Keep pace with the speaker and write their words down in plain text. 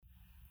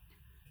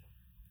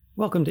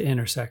Welcome to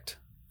Intersect,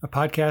 a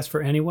podcast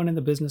for anyone in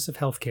the business of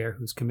healthcare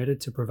who's committed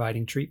to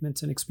providing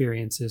treatments and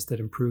experiences that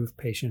improve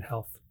patient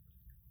health.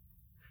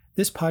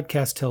 This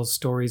podcast tells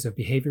stories of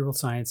behavioral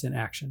science in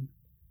action.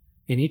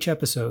 In each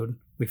episode,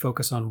 we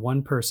focus on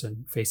one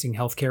person facing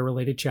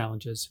healthcare-related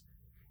challenges,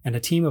 and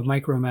a team of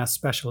micromass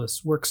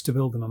specialists works to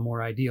build them a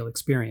more ideal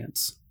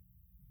experience.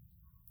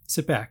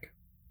 Sit back,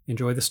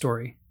 enjoy the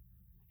story,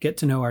 get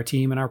to know our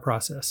team and our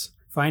process,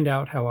 find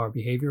out how our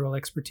behavioral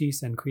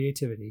expertise and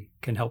creativity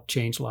can help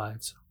change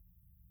lives.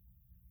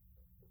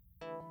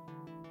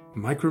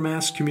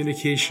 Micromass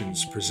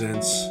Communications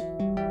presents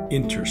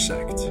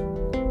Intersect.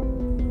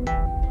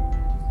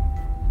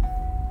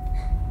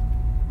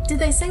 Did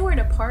they say where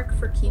to park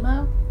for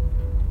chemo?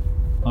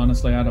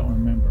 Honestly, I don't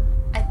remember.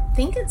 I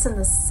think it's in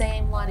the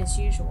same lot as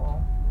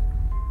usual.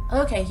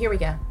 Okay, here we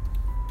go.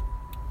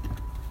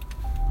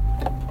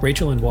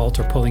 Rachel and Walt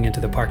are pulling into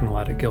the parking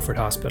lot at Guilford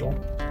Hospital.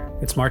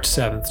 It's March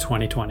 7th,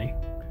 2020.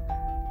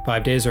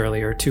 5 days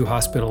earlier, 2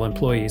 hospital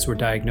employees were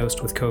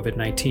diagnosed with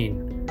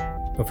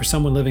COVID-19. But for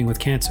someone living with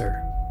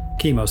cancer,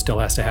 chemo still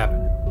has to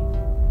happen.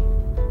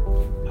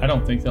 I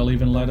don't think they'll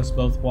even let us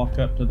both walk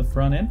up to the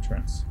front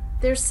entrance.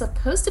 There's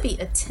supposed to be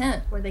a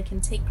tent where they can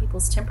take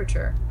people's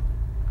temperature.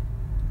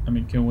 I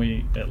mean, can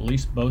we at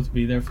least both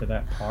be there for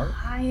that part?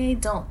 I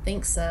don't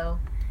think so.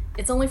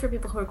 It's only for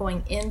people who are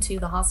going into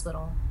the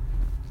hospital.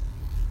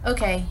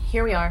 Okay,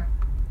 here we are.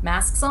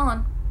 Masks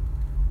on.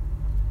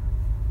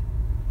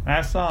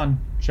 Masks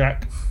on.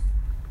 Check.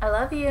 I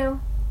love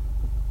you.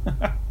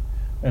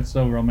 That's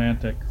so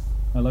romantic.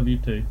 I love you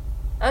too.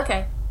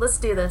 Okay, let's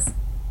do this.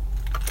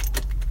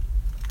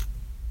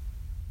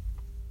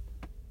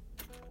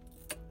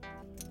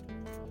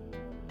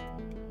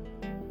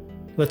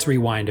 Let's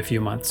rewind a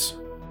few months.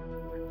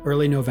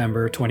 Early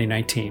November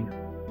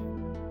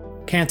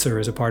 2019. Cancer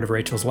is a part of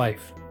Rachel's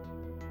life.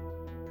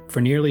 For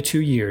nearly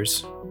 2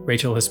 years,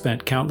 Rachel has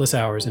spent countless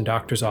hours in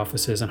doctors'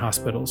 offices and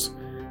hospitals,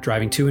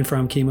 driving to and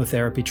from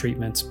chemotherapy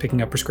treatments,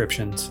 picking up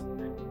prescriptions.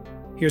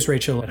 Here's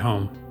Rachel at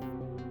home.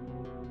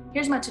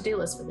 Here's my to-do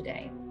list for the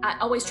day. I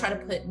always try to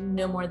put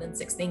no more than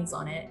 6 things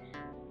on it.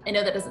 I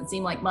know that doesn't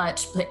seem like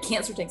much, but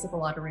cancer takes up a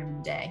lot of room in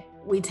the day.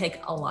 We take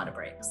a lot of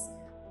breaks.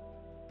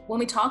 When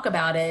we talk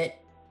about it,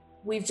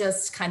 we've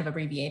just kind of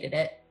abbreviated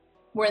it.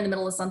 We're in the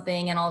middle of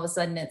something and all of a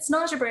sudden it's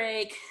nausea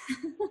break,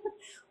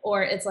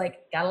 or it's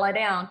like, gotta lie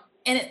down.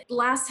 And it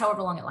lasts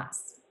however long it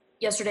lasts.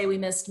 Yesterday we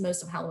missed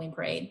most of Halloween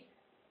parade.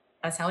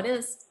 That's how it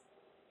is.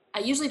 I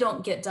usually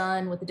don't get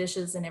done with the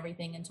dishes and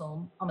everything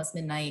until almost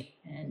midnight,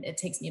 and it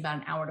takes me about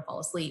an hour to fall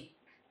asleep.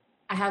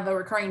 I have a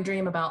recurring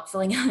dream about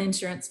filling out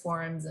insurance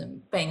forms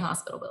and paying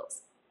hospital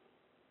bills.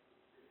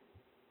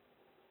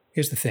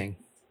 Here's the thing.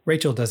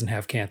 Rachel doesn't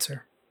have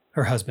cancer.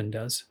 Her husband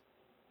does.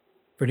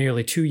 For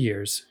nearly 2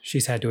 years,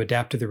 she's had to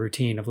adapt to the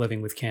routine of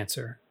living with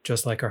cancer,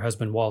 just like her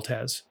husband Walt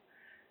has.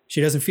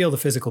 She doesn't feel the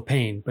physical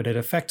pain, but it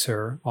affects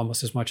her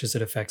almost as much as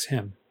it affects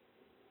him.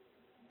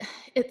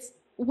 It's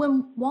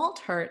when Walt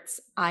hurts,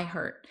 I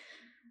hurt.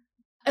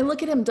 I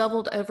look at him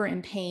doubled over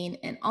in pain,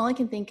 and all I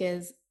can think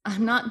is,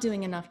 I'm not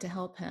doing enough to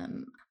help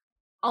him.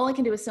 All I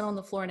can do is sit on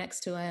the floor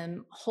next to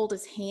him, hold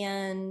his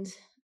hand.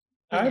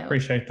 I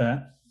appreciate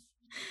that.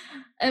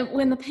 And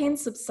when the pain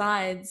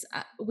subsides,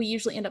 we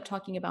usually end up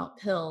talking about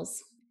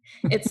pills.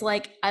 It's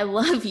like, I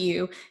love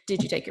you.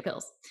 Did you take your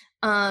pills?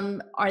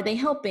 Are they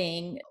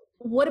helping?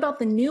 What about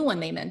the new one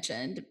they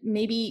mentioned?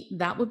 Maybe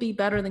that would be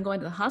better than going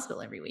to the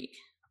hospital every week.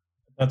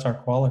 That's our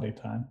quality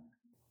time.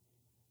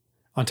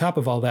 On top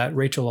of all that,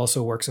 Rachel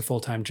also works a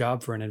full-time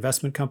job for an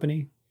investment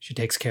company. She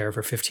takes care of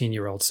her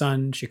 15-year-old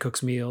son. She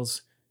cooks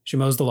meals. She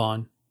mows the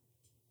lawn.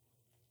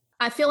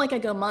 I feel like I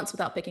go months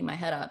without picking my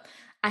head up.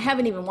 I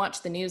haven't even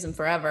watched the news in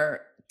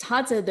forever.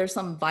 Todd said there's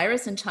some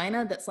virus in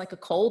China that's like a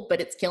cold,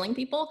 but it's killing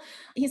people.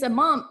 He said,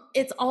 Mom,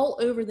 it's all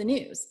over the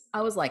news.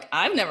 I was like,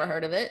 I've never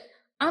heard of it.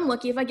 I'm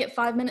lucky if I get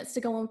 5 minutes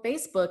to go on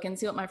Facebook and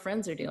see what my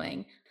friends are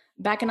doing.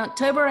 Back in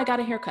October, I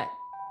got a haircut.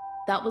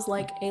 That was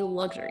like a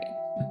luxury.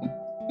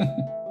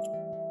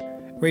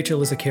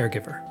 Rachel is a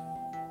caregiver.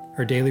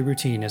 Her daily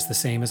routine is the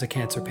same as a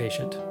cancer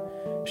patient.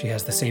 She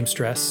has the same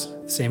stress,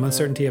 the same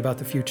uncertainty about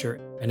the future,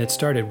 and it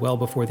started well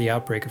before the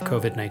outbreak of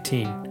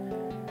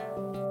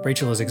COVID-19.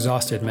 Rachel is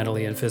exhausted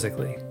mentally and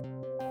physically.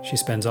 She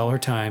spends all her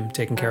time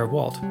taking care of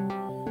Walt,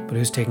 but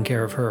who's taking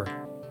care of her?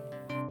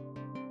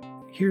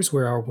 Here's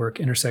where our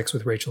work intersects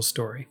with Rachel's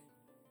story.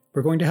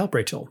 We're going to help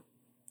Rachel.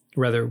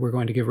 Rather, we're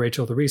going to give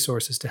Rachel the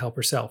resources to help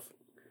herself.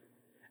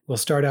 We'll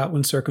start out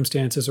when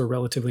circumstances are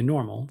relatively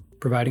normal,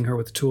 providing her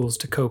with the tools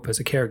to cope as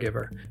a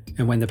caregiver,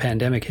 and when the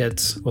pandemic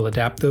hits, we'll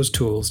adapt those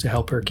tools to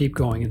help her keep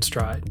going in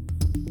stride.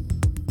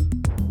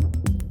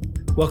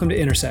 Welcome to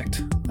Intersect,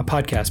 a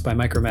podcast by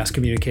Micromass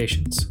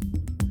Communications.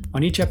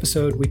 On each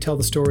episode, we tell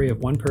the story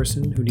of one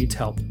person who needs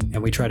help,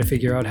 and we try to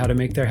figure out how to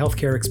make their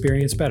healthcare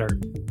experience better.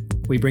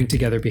 We bring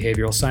together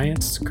behavioral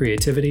science,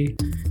 creativity,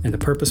 and the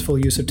purposeful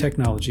use of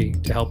technology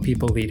to help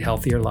people lead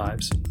healthier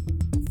lives.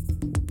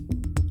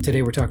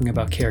 Today we're talking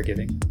about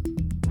caregiving.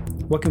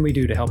 What can we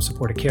do to help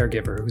support a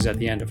caregiver who's at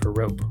the end of her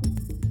rope?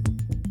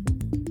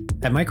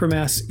 At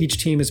Micromass, each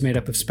team is made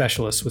up of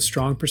specialists with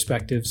strong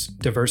perspectives,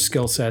 diverse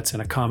skill sets,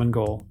 and a common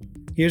goal.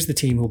 Here's the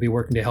team who will be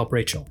working to help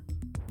Rachel.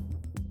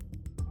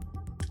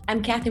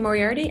 I'm Kathy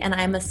Moriarty, and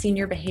I'm a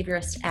senior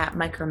behaviorist at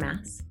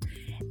Micromass.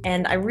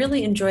 And I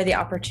really enjoy the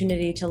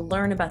opportunity to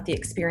learn about the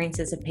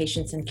experiences of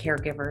patients and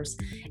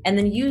caregivers, and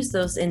then use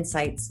those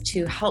insights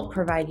to help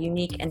provide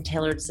unique and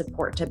tailored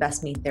support to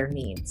best meet their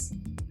needs.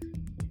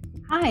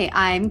 Hi,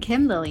 I'm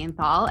Kim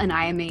Lilienthal, and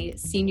I am a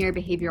senior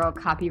behavioral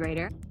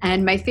copywriter.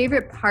 And my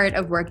favorite part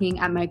of working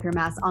at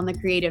Micromass on the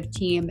creative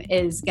team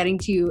is getting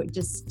to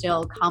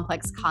distill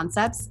complex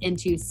concepts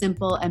into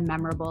simple and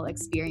memorable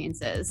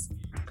experiences.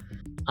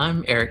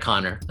 I'm Eric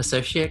Connor,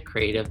 Associate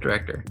Creative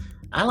Director.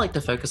 I like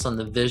to focus on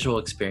the visual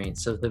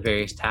experience of the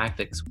various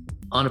tactics.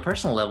 On a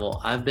personal level,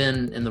 I've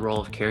been in the role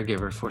of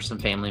caregiver for some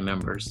family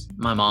members,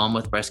 my mom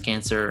with breast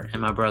cancer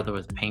and my brother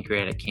with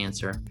pancreatic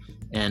cancer.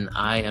 And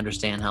I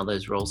understand how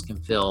those roles can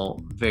feel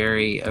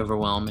very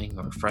overwhelming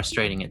or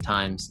frustrating at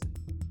times.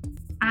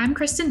 I'm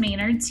Kristen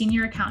Maynard,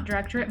 Senior Account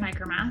Director at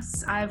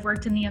Micromass. I've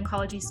worked in the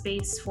oncology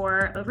space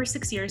for over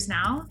 6 years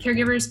now.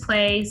 Caregivers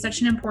play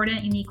such an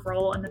important, unique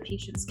role in the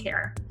patient's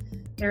care.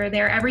 They're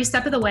there every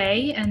step of the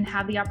way and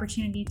have the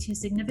opportunity to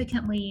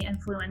significantly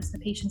influence the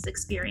patient's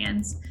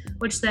experience,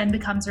 which then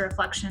becomes a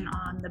reflection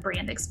on the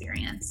brand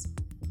experience.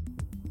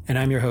 And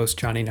I'm your host,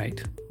 Johnny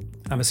Knight.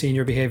 I'm a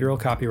senior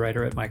behavioral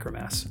copywriter at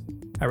Micromass.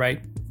 I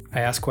write, I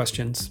ask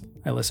questions,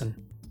 I listen.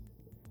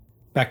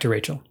 Back to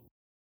Rachel.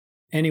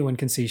 Anyone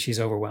can see she's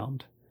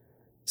overwhelmed.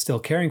 Still,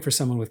 caring for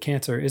someone with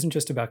cancer isn't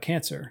just about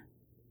cancer.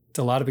 It's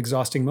a lot of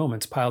exhausting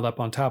moments piled up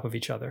on top of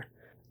each other.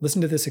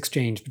 Listen to this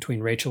exchange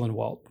between Rachel and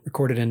Walt,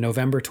 recorded in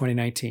November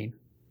 2019.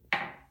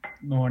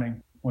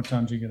 Morning. What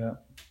time did you get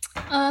up?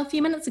 A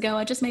few minutes ago,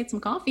 I just made some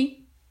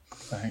coffee.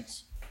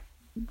 Thanks.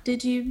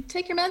 Did you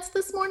take your meds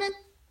this morning?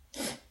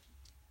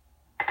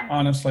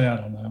 Honestly, I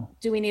don't know.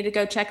 Do we need to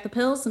go check the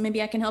pills and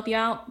maybe I can help you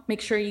out? Make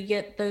sure you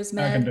get those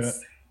meds. I can do it.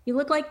 You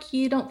look like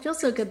you don't feel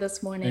so good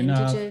this morning.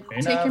 Enough, Did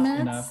you take your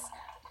meds? Enough.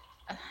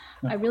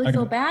 I really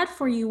feel bad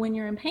for you when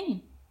you're in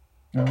pain.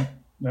 No,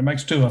 that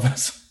makes two of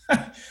us.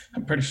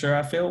 I'm pretty sure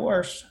I feel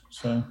worse.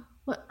 So.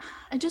 Well,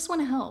 I just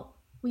want to help.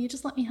 Will you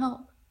just let me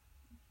help?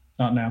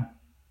 Not now.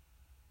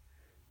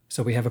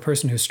 So we have a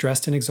person who's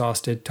stressed and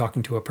exhausted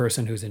talking to a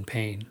person who's in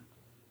pain.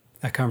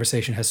 That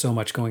conversation has so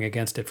much going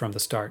against it from the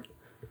start.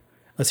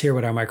 Let's hear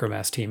what our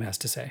Micromass team has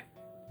to say.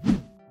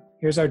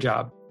 Here's our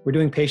job. We're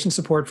doing patient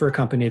support for a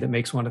company that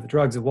makes one of the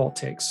drugs that Walt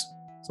takes.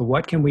 So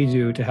what can we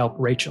do to help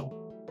Rachel?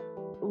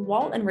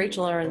 Walt and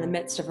Rachel are in the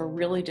midst of a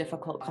really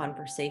difficult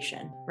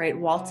conversation, right?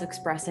 Walt's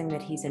expressing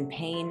that he's in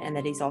pain and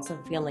that he's also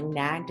feeling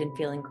nagged and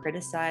feeling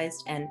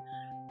criticized. And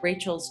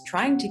Rachel's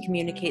trying to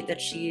communicate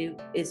that she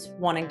is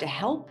wanting to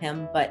help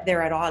him, but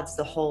they're at odds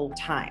the whole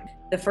time.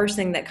 The first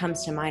thing that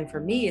comes to mind for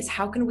me is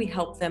how can we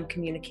help them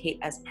communicate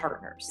as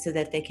partners so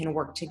that they can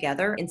work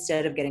together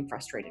instead of getting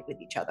frustrated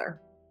with each other?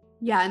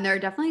 Yeah, and there are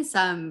definitely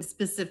some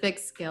specific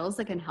skills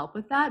that can help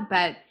with that,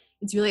 but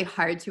it's really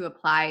hard to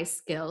apply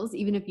skills,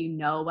 even if you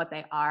know what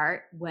they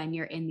are, when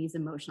you're in these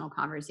emotional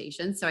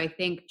conversations. So I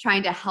think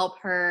trying to help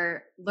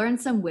her learn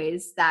some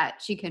ways that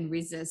she can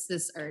resist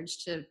this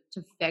urge to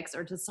fix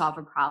or to solve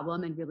a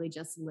problem and really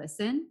just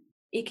listen.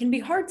 It can be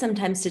hard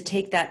sometimes to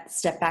take that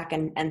step back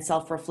and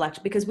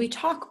self-reflect because we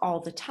talk all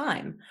the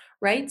time,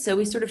 right? So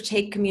we sort of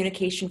take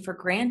communication for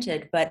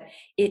granted, but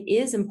it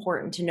is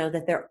important to know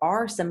that there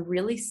are some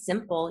really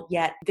simple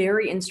yet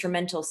very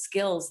instrumental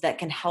skills that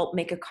can help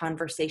make a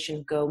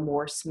conversation go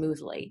more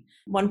smoothly.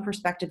 One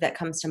perspective that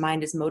comes to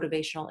mind is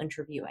motivational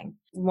interviewing.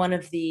 One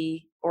of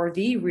the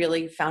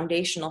really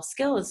foundational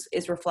skill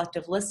is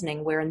reflective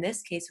listening, where in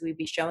this case, we'd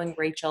be showing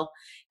Rachel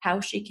how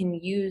she can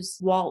use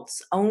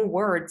Walt's own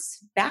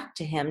words back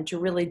to him to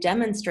really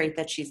demonstrate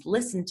that she's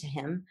listened to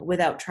him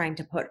without trying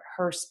to put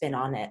her spin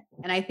on it.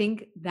 And I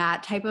think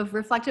that type of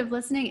reflective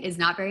listening is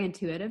not very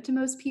intuitive to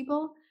most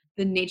people.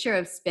 The nature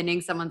of spinning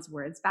someone's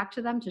words back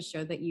to them to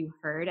show that you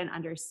heard and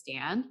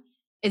understand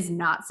is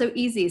not so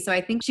easy. So I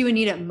think she would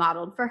need it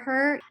modeled for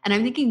her. And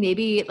I'm thinking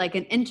maybe like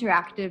an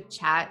interactive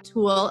chat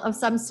tool of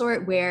some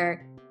sort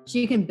where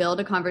she can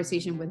build a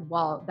conversation with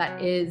Walt that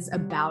is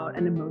about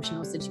an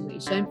emotional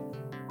situation.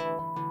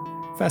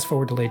 Fast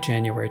forward to late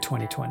January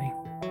 2020.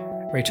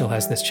 Rachel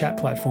has this chat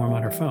platform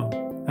on her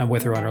phone. I'm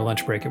with her on her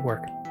lunch break at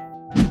work.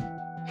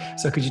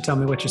 So could you tell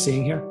me what you're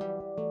seeing here?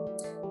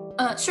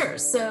 Sure.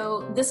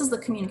 So this is the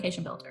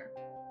communication builder.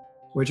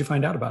 Where'd you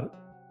find out about it?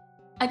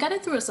 I got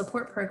it through a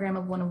support program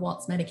of one of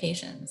Walt's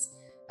medications.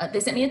 They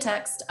sent me a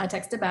text. I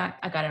texted back.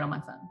 I got it on my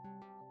phone.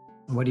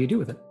 And what do you do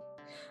with it?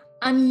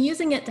 I'm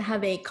using it to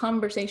have a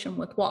conversation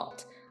with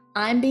Walt.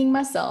 I'm being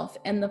myself,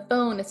 and the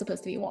phone is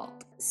supposed to be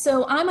Walt.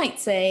 So I might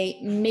say,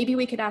 maybe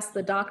we could ask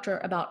the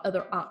doctor about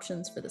other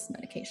options for this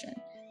medication.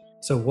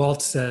 So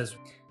Walt says,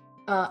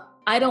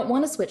 I don't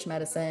want to switch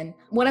medicine.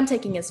 What I'm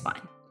taking is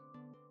fine.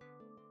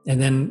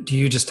 And then do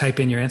you just type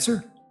in your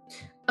answer?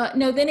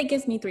 No, then it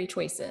gives me three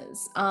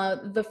choices.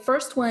 The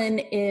first one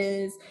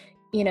is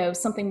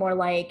something more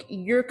like,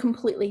 you're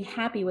completely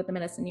happy with the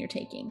medicine you're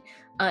taking.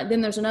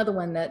 Then there's another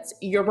one that's,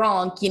 you're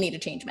wrong, you need to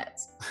change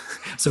meds.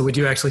 So would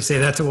you actually say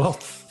that to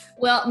Walt?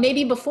 Well,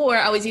 maybe before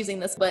I was using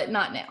this, but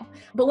not now.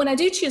 But when I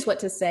do choose what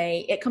to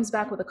say, it comes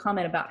back with a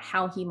comment about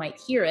how he might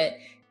hear it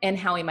and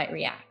how he might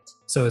react.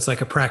 So it's like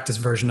a practice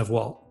version of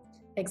Walt.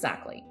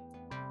 Exactly.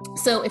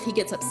 So if he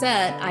gets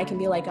upset, I can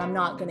be like, I'm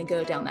not going to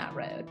go down that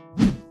road.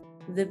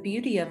 The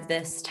beauty of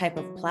this type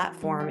of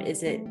platform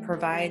is it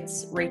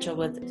provides Rachel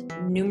with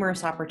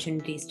numerous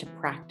opportunities to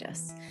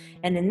practice.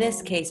 And in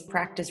this case,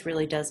 practice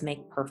really does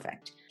make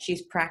perfect.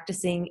 She's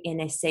practicing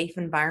in a safe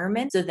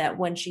environment so that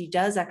when she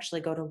does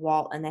actually go to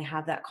Walt and they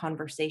have that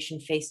conversation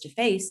face to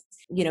face,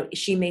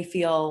 she may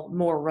feel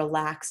more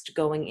relaxed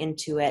going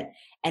into it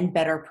and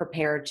better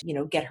prepared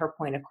to, get her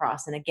point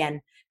across. And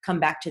again, come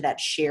back to that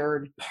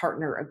shared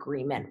partner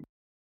agreement.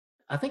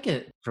 I think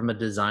from a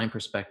design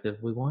perspective,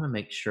 we want to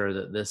make sure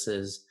that this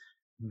is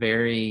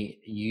very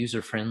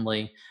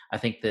user-friendly. I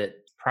think that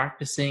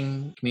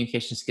practicing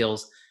communication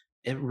skills,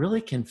 it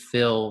really can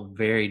feel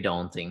very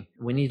daunting.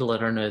 We need to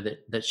let her know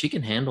that she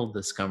can handle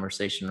this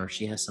conversation, or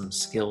she has some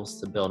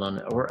skills to build on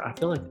it. Or I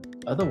feel like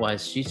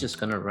otherwise she's just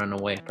going to run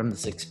away from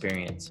this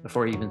experience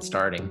before even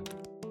starting.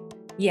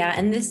 Yeah,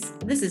 and this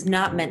is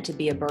not meant to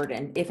be a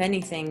burden. If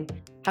anything,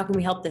 how can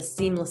we help this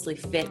seamlessly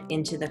fit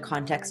into the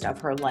context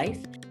of her life?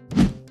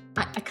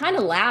 I kind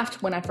of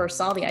laughed when I first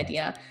saw the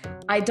idea.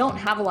 I don't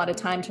have a lot of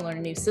time to learn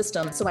a new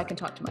system, so I can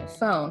talk to my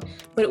phone,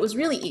 but it was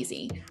really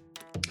easy.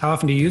 How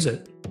often do you use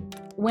it?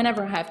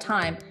 Whenever I have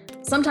time.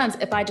 Sometimes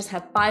if I just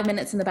have 5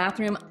 minutes in the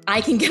bathroom,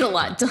 I can get a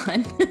lot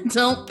done.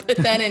 Don't put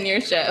that in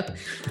your show.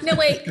 No,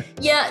 wait.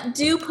 Yeah,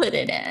 do put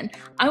it in.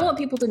 I want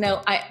people to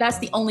know that's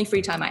the only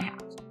free time I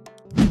have.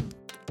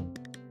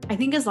 I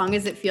think as long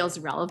as it feels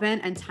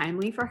relevant and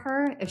timely for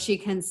her, if she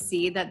can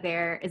see that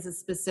there is a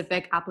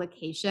specific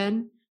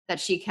application that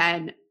she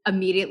can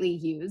immediately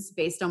use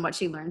based on what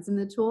she learns in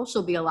the tool,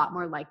 she'll be a lot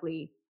more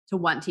likely to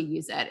want to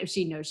use it if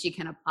she knows she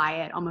can apply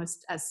it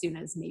almost as soon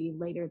as maybe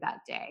later that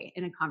day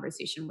in a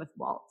conversation with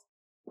Walt.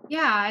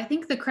 Yeah, I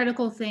think the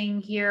critical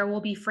thing here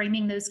will be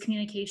framing those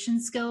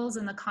communication skills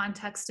in the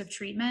context of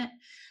treatment,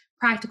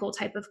 practical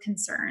type of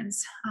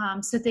concerns.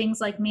 So things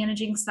like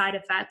managing side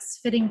effects,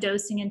 fitting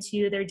dosing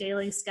into their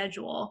daily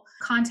schedule,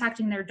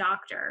 contacting their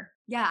doctor.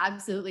 Yeah,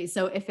 absolutely.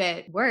 So if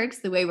it works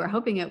the way we're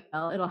hoping it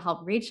will, it'll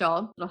help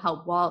Rachel, it'll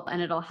help Walt,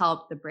 and it'll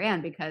help the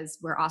brand because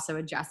we're also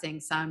addressing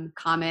some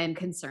common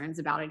concerns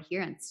about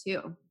adherence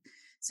too.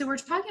 So we're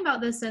talking about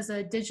this as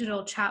a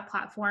digital chat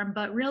platform,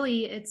 but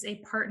really it's a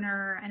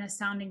partner and a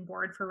sounding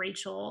board for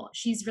Rachel.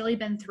 She's really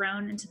been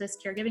thrown into this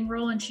caregiving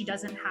role and she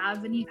doesn't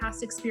have any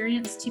past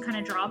experience to kind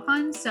of draw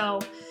upon. So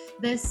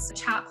this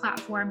chat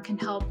platform can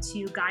help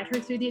to guide her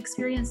through the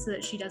experience so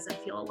that she doesn't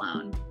feel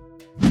alone.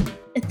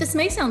 This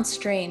may sound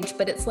strange,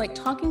 but it's like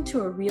talking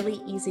to a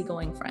really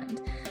easygoing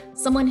friend,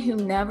 someone who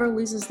never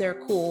loses their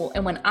cool.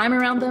 And when I'm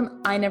around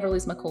them, I never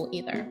lose my cool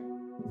either.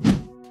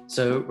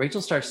 So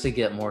Rachel starts to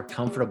get more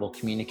comfortable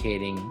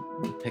communicating,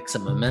 picks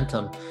up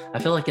momentum. I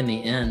feel like in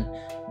the end,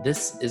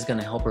 this is going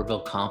to help her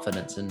build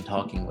confidence in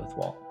talking with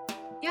Walt.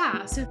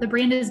 Yeah, so the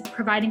brand is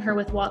providing her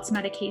with Walt's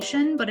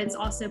medication, but it's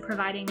also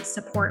providing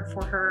support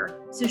for her.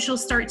 So she'll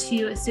start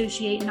to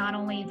associate not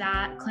only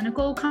that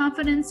clinical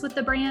confidence with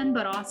the brand,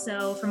 but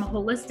also from a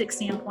holistic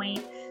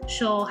standpoint,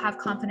 she'll have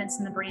confidence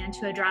in the brand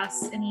to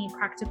address any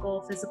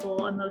practical,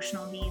 physical,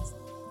 emotional needs.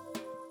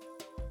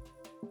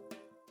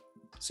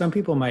 Some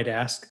people might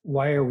ask,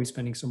 why are we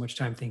spending so much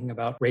time thinking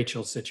about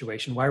Rachel's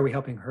situation? Why are we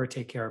helping her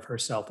take care of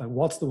herself? And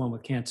Walt's the one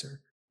with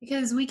cancer.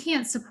 Because we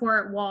can't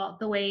support Walt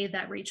the way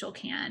that Rachel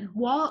can.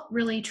 Walt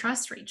really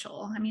trusts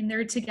Rachel. I mean,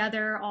 they're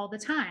together all the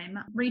time.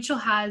 Rachel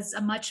has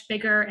a much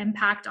bigger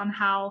impact on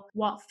how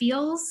Walt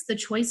feels, the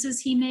choices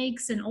he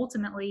makes, and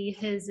ultimately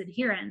his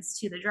adherence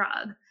to the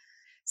drug.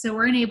 So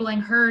we're enabling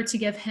her to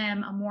give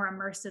him a more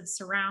immersive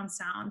surround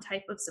sound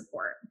type of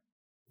support.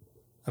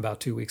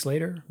 About 2 weeks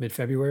later,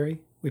 mid-February,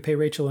 we pay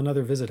Rachel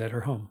another visit at her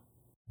home.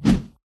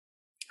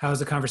 How's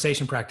the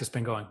conversation practice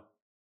been going?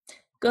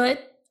 Good,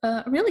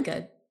 really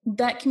good.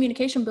 That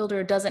communication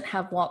builder doesn't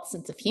have Walt's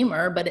sense of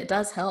humor, but it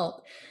does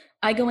help.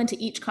 I go into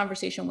each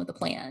conversation with a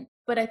plan,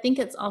 but I think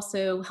it's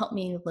also helped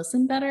me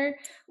listen better.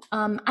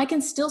 I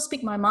can still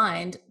speak my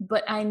mind,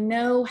 but I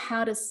know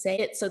how to say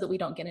it so that we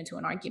don't get into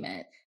an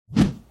argument.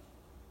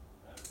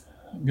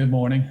 Good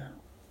morning.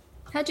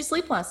 How'd you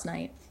sleep last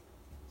night?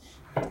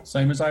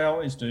 Same as I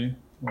always do.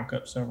 Woke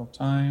up several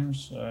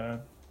times.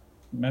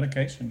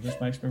 Medication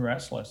just makes me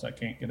restless. I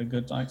can't get a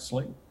good night's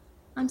sleep.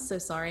 I'm so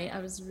sorry. I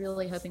was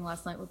really hoping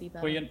last night would be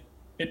better. Well,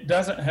 it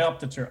doesn't help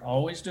that you're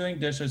always doing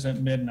dishes at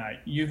midnight.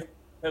 You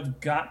have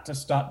got to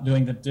stop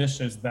doing the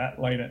dishes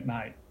that late at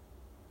night.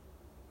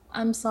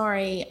 I'm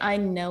sorry. I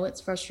know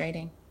it's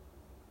frustrating.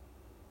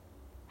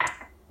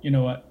 You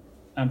know what?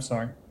 I'm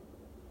sorry.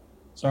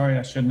 Sorry,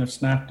 I shouldn't have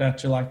snapped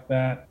at you like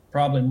that.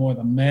 Probably more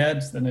the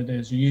meds than it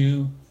is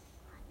you.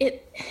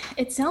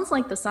 It sounds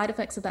like the side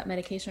effects of that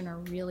medication are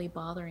really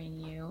bothering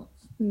you.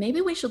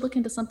 Maybe we should look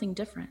into something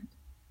different.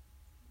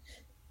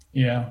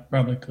 Yeah,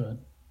 probably could.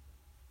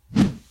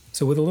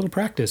 So with a little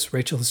practice,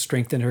 Rachel has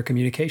strengthened her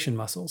communication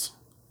muscles.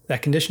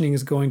 That conditioning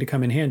is going to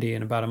come in handy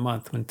in about a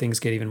month when things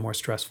get even more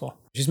stressful.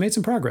 She's made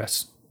some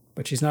progress,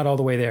 but she's not all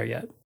the way there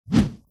yet.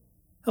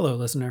 Hello,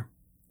 listener.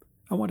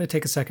 I want to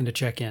take a second to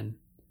check in.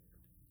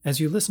 As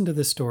you listen to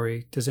this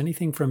story, does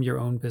anything from your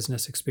own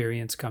business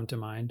experience come to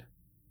mind?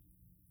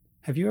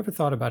 Have you ever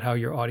thought about how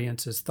your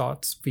audience's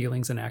thoughts,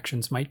 feelings, and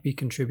actions might be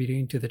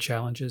contributing to the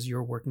challenges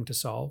you're working to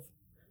solve?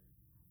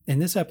 In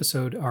this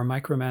episode, our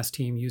Micromass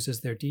team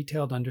uses their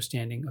detailed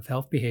understanding of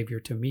health behavior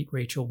to meet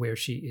Rachel where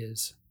she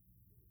is.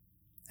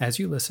 As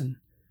you listen,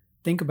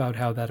 think about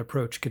how that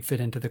approach could fit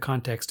into the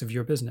context of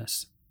your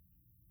business.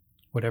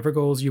 Whatever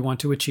goals you want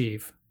to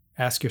achieve,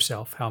 ask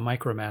yourself how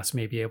Micromass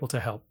may be able to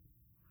help.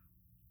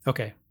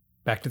 Okay,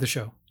 back to the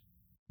show.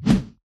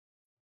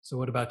 So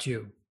what about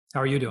you? How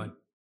are you doing?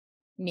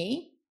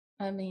 Me?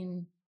 I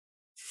mean,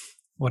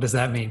 What does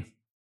that mean?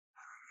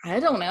 I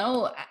don't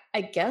know.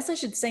 I guess I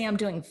should say I'm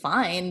doing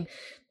fine.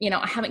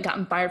 I haven't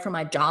gotten fired from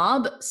my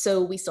job,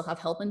 so we still have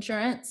health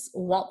insurance.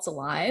 Walt's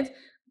alive.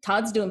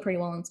 Todd's doing pretty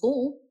well in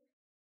school.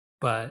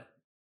 But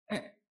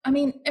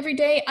Every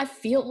day I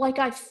feel like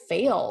I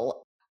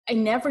fail. I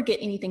never get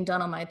anything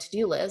done on my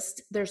to-do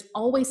list. There's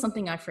always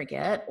something I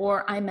forget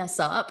or I mess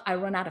up. I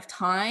run out of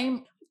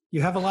time.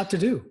 you have a lot to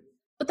do.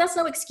 But that's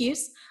no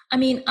excuse.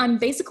 I'm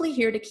basically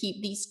here to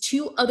keep these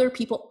two other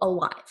people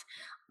alive.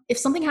 If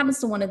something happens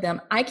to one of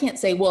them, I can't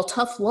say, well,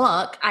 tough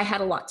luck, I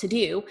had a lot to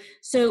do.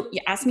 So you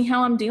ask me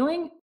how I'm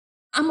doing?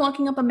 I'm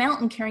walking up a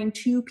mountain carrying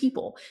two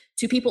people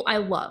I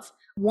love.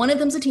 One of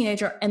them's a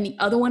teenager and the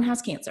other one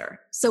has cancer.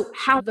 So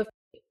how the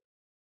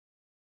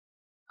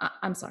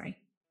I'm sorry.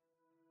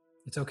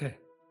 It's okay.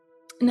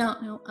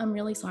 No, I'm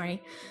really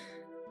sorry.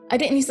 I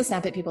didn't used to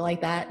snap at people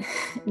like that.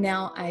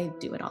 Now I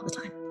do it all the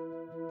time.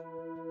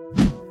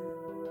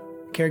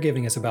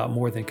 Caregiving is about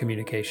more than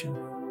communication.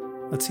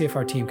 Let's see if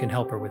our team can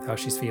help her with how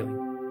she's feeling.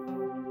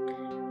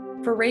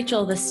 For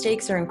Rachel, the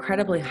stakes are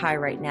incredibly high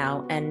right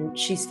now, and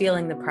she's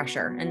feeling the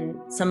pressure. And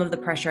some of the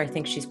pressure I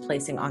think she's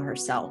placing on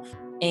herself.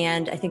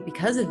 And I think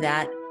because of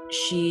that,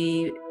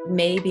 she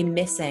may be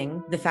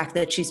missing the fact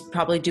that she's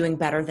probably doing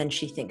better than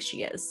she thinks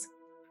she is.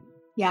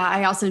 Yeah,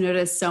 I also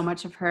noticed so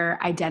much of her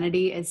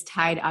identity is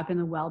tied up in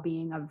the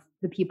well-being of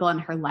the people in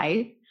her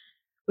life,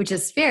 which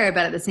is fair,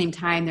 but at the same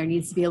time, there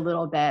needs to be a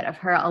little bit of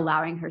her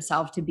allowing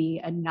herself to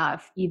be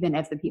enough, even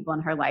if the people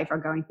in her life are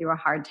going through a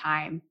hard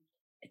time.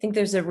 I think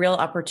there's a real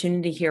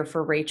opportunity here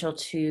for Rachel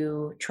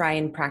to try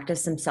and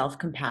practice some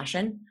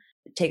self-compassion,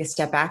 take a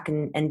step back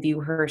and view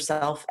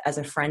herself as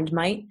a friend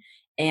might.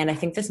 And I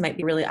think this might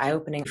be really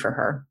eye-opening for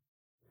her.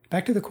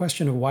 Back to the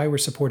question of why we're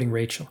supporting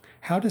Rachel.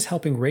 How does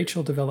helping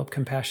Rachel develop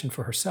compassion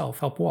for herself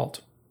help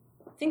Walt?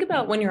 Think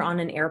about when you're on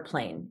an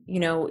airplane.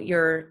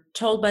 You're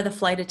told by the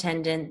flight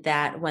attendant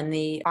that when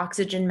the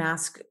oxygen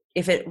mask,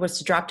 if it was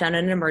to drop down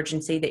in an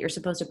emergency, that you're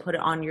supposed to put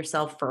it on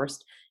yourself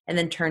first and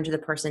then turn to the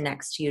person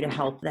next to you to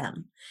help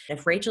them.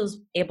 If Rachel's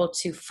able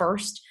to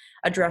first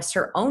address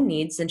her own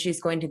needs, then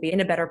she's going to be in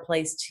a better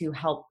place to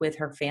help with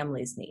her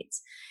family's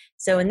needs.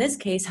 So in this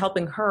case,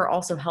 helping her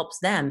also helps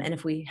them. And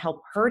if we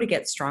help her to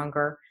get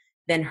stronger,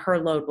 then her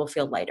load will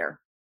feel lighter.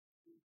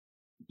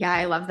 Yeah,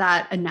 I love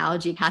that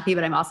analogy, Kathy,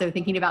 but I'm also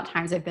thinking about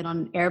times I've been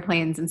on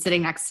airplanes and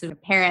sitting next to a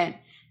parent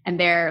and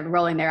they're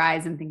rolling their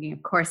eyes and thinking,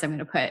 of course, I'm going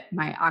to put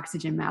my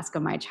oxygen mask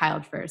on my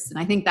child first. And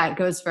I think that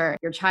goes for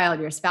your child,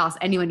 your spouse,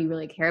 anyone you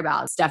really care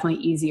about. It's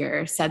definitely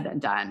easier said than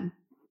done.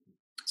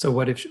 So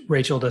what if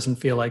Rachel doesn't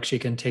feel like she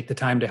can take the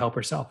time to help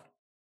herself?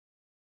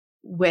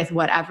 With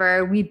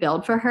whatever we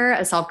build for her,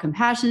 a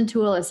self-compassion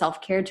tool, a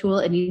self-care tool,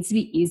 it needs to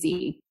be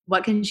easy.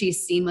 What can she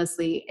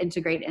seamlessly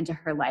integrate into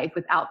her life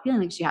without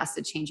feeling like she has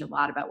to change a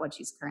lot about what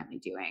she's currently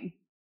doing?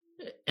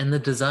 And the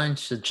design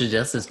should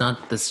suggest it's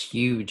not this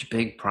huge,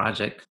 big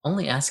project,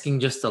 only asking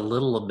just a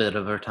little bit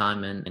of her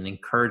time and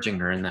encouraging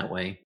her in that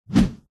way.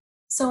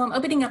 So I'm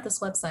opening up this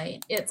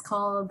website. It's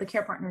called the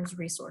Care Partners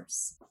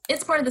Resource.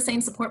 It's part of the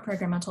same support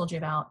program I told you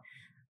about.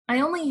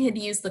 I only had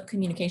used the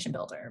communication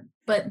builder,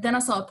 but then I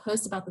saw a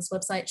post about this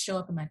website show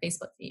up in my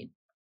Facebook feed.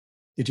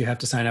 Did you have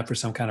to sign up for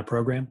some kind of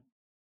program?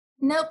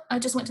 Nope, I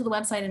just went to the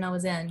website and I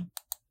was in.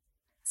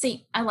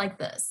 See, I like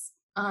this.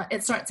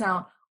 It starts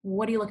out,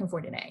 what are you looking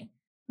for today?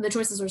 The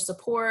choices are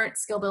support,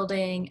 skill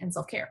building, and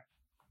self-care.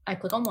 I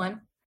click on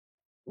one.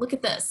 Look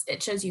at this.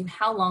 It shows you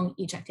how long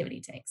each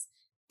activity takes.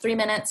 3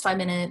 minutes, 5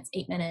 minutes,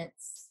 8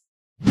 minutes.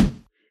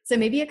 So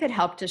maybe it could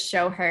help to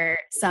show her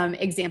some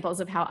examples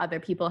of how other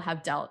people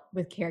have dealt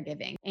with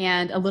caregiving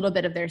and a little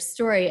bit of their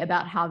story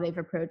about how they've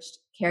approached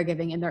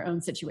caregiving in their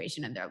own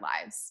situation in their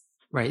lives.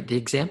 Right. The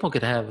example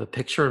could have a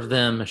picture of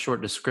them, a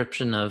short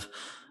description of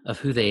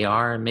who they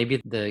are, and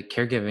maybe the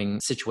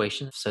caregiving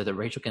situation so that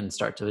Rachel can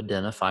start to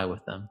identify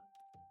with them.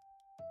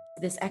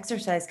 This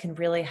exercise can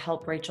really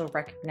help Rachel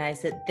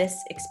recognize that this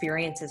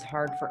experience is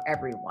hard for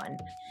everyone.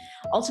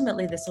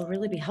 Ultimately, this will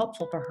really be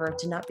helpful for her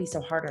to not be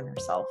so hard on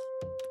herself.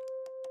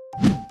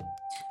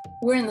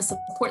 We're in the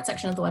support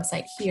section of the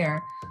website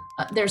here.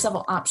 There are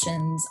several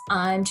options.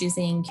 I'm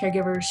choosing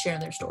caregivers share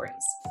their stories.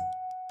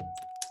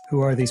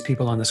 Who are these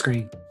people on the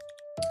screen?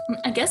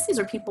 I guess these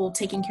are people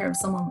taking care of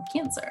someone with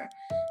cancer.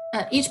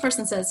 Each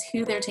person says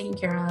who they're taking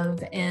care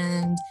of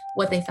and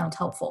what they found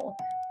helpful.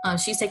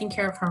 She's taking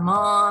care of her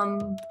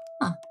mom.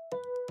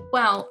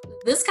 Wow,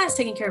 this guy's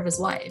taking care of his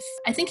wife.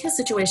 I think his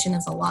situation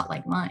is a lot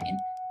like mine.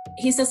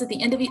 He says at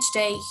the end of each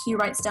day, he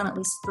writes down at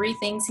least 3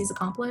 things he's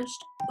accomplished,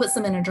 puts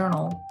them in a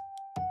journal.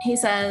 He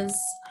says,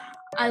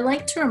 I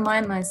like to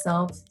remind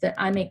myself that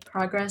I make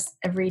progress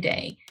every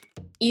day,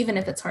 even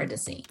if it's hard to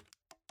see.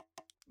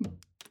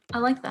 I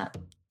like that.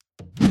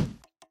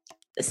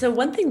 So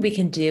one thing we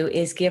can do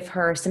is give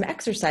her some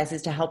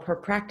exercises to help her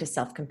practice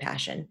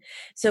self-compassion.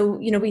 So,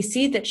 we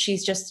see that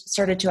she's just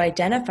started to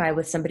identify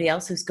with somebody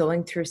else who's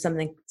going through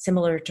something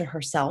similar to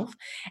herself,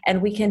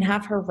 and we can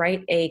have her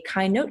write a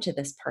kind note to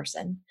this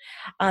person.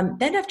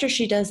 Then after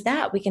she does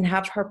that, we can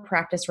have her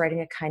practice writing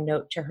a kind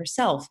note to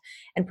herself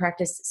and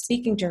practice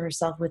speaking to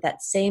herself with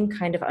that same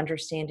kind of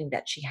understanding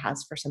that she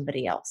has for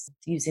somebody else,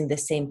 using the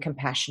same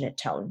compassionate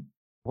tone.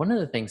 One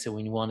of the things that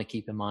we want to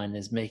keep in mind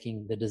is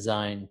making the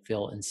design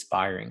feel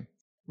inspiring.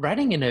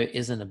 Writing a note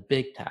isn't a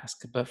big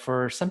task, but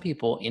for some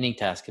people, any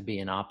task could be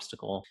an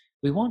obstacle.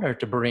 We want her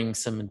to bring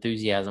some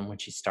enthusiasm when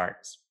she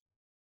starts.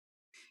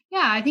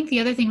 Yeah, I think the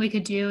other thing we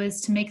could do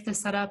is to make the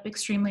setup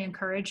extremely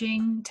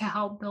encouraging to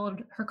help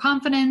build her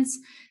confidence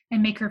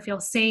and make her feel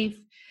safe.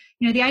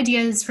 The idea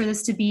is for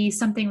this to be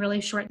something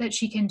really short that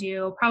she can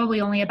do,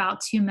 probably only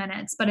about 2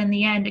 minutes, but in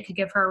the end, it could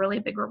give her a really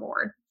big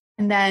reward.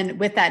 And then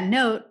with that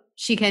note,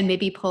 she can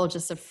maybe pull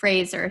just a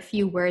phrase or a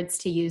few words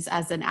to use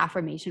as an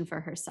affirmation for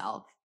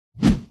herself.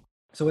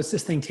 So what's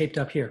this thing taped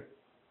up here?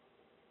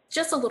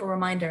 Just a little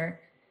reminder.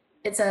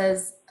 It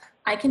says,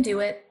 I can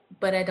do it,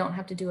 but I don't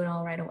have to do it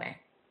all right away.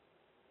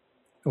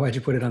 Why'd you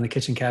put it on the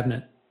kitchen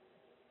cabinet?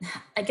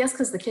 I guess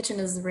because the kitchen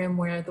is the room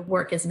where the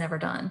work is never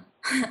done.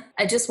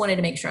 I just wanted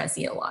to make sure I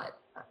see it a lot.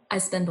 I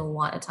spend a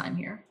lot of time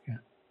here. Yeah.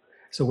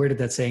 So where did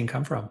that saying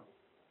come from?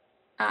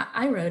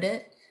 I wrote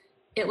it.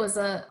 It was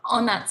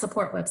on that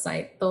support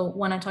website, the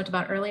one I talked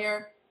about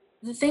earlier.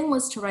 The thing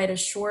was to write a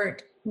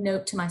short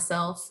note to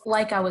myself,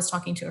 like I was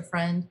talking to a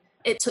friend.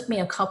 It took me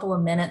a couple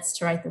of minutes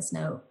to write this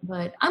note,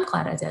 but I'm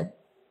glad I did.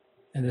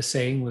 And the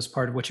saying was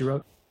part of what you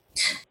wrote?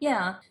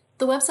 Yeah.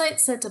 The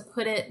website said to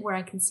put it where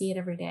I can see it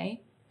every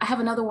day. I have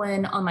another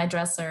one on my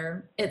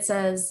dresser. It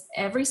says,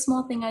 every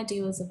small thing I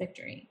do is a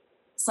victory.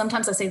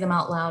 Sometimes I say them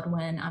out loud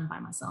when I'm by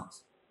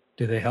myself.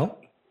 Do they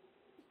help?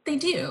 They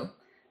do.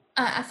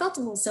 I felt a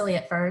little silly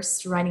at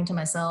first, writing to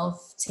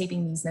myself,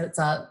 taping these notes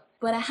up,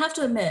 but I have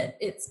to admit,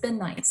 it's been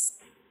nice.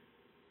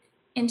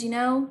 And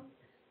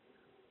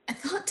I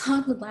thought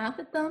Todd would laugh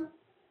at them,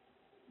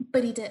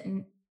 but he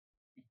didn't.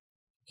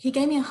 He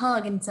gave me a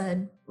hug and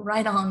said,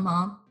 right on,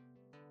 Mom.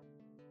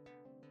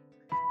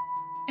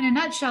 In a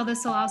nutshell,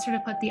 this allows her to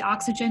put the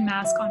oxygen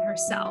mask on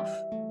herself.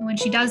 And when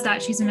she does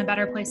that, she's in a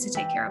better place to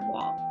take care of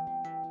Walt.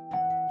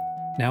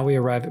 Now we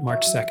arrive at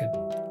March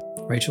 2nd.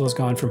 Rachel has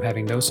gone from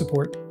having no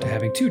support to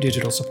having 2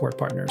 digital support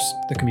partners,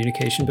 the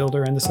Communication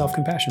Builder and the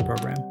Self-Compassion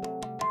Program.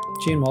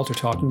 She and Walt are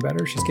talking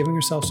better. She's giving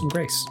herself some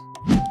grace.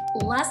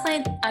 Last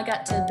night, I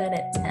got to bed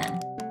at 10.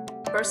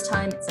 First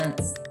time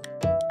since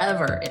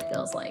ever, it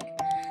feels like.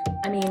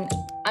 I mean,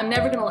 I'm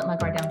never going to let my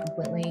guard down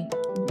completely.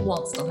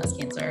 Walt still has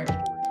cancer.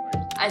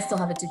 I still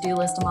have a to-do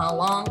list a mile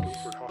long,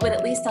 but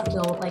at least I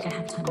feel like I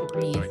have time to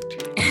breathe.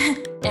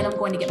 And I'm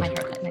going to get my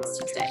haircut next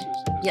Tuesday.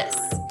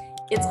 Yes.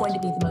 It's going to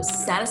be the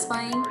most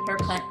satisfying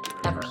haircut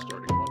ever.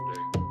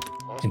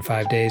 In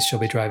 5 days, she'll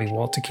be driving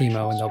Walt to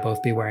chemo and they'll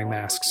both be wearing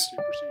masks.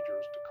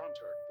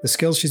 The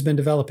skills she's been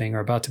developing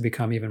are about to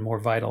become even more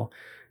vital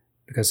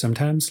because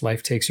sometimes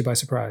life takes you by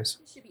surprise.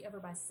 It should be over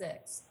by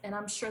 6, and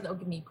I'm sure that'll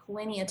give me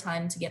plenty of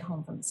time to get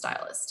home from the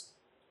stylist.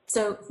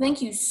 So thank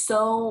you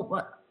so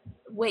much.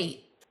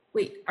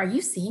 Wait, are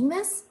you seeing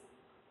this?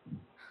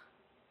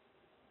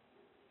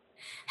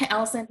 Hey,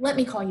 Allison, let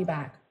me call you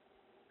back.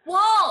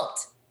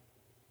 Walt!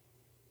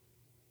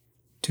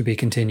 To be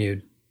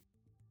continued.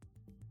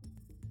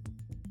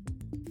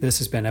 This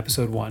has been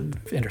episode 1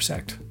 of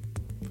Intersect.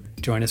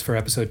 Join us for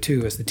episode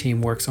 2 as the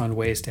team works on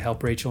ways to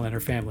help Rachel and her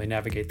family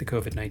navigate the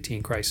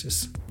COVID-19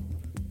 crisis.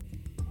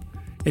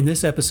 In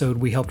this episode,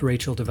 we helped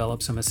Rachel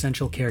develop some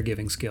essential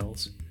caregiving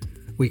skills.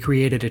 We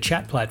created a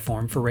chat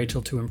platform for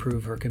Rachel to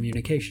improve her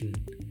communication.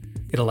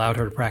 It allowed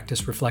her to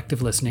practice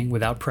reflective listening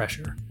without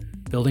pressure,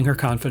 building her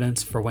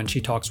confidence for when she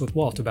talks with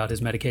Walt about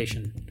his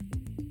medication.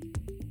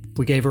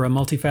 We gave her a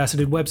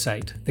multifaceted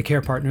website, the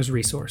Care Partners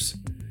Resource.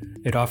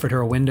 It offered her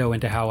a window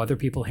into how other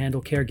people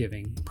handle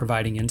caregiving,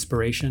 providing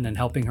inspiration and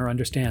helping her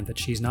understand that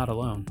she's not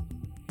alone.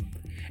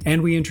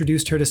 And we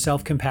introduced her to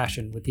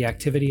self-compassion with the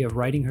activity of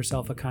writing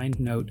herself a kind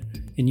note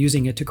and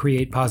using it to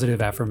create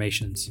positive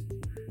affirmations.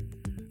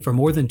 For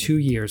more than 2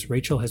 years,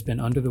 Rachel has been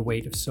under the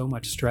weight of so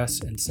much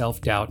stress and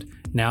self-doubt.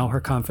 Now her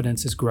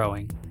confidence is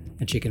growing,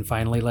 and she can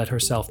finally let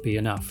herself be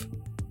enough.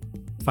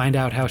 Find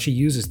out how she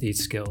uses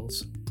these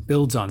skills,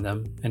 builds on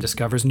them, and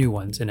discovers new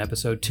ones in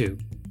episode 2.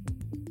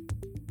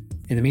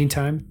 In the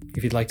meantime,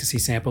 if you'd like to see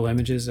sample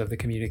images of the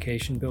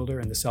Communication Builder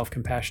and the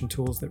self-compassion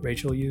tools that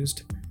Rachel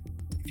used,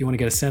 If you want to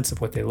get a sense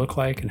of what they look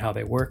like and how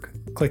they work,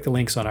 click the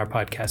links on our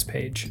podcast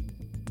page.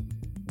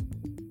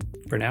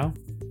 For now,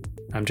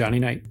 I'm Johnny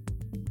Knight.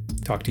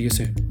 Talk to you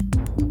soon.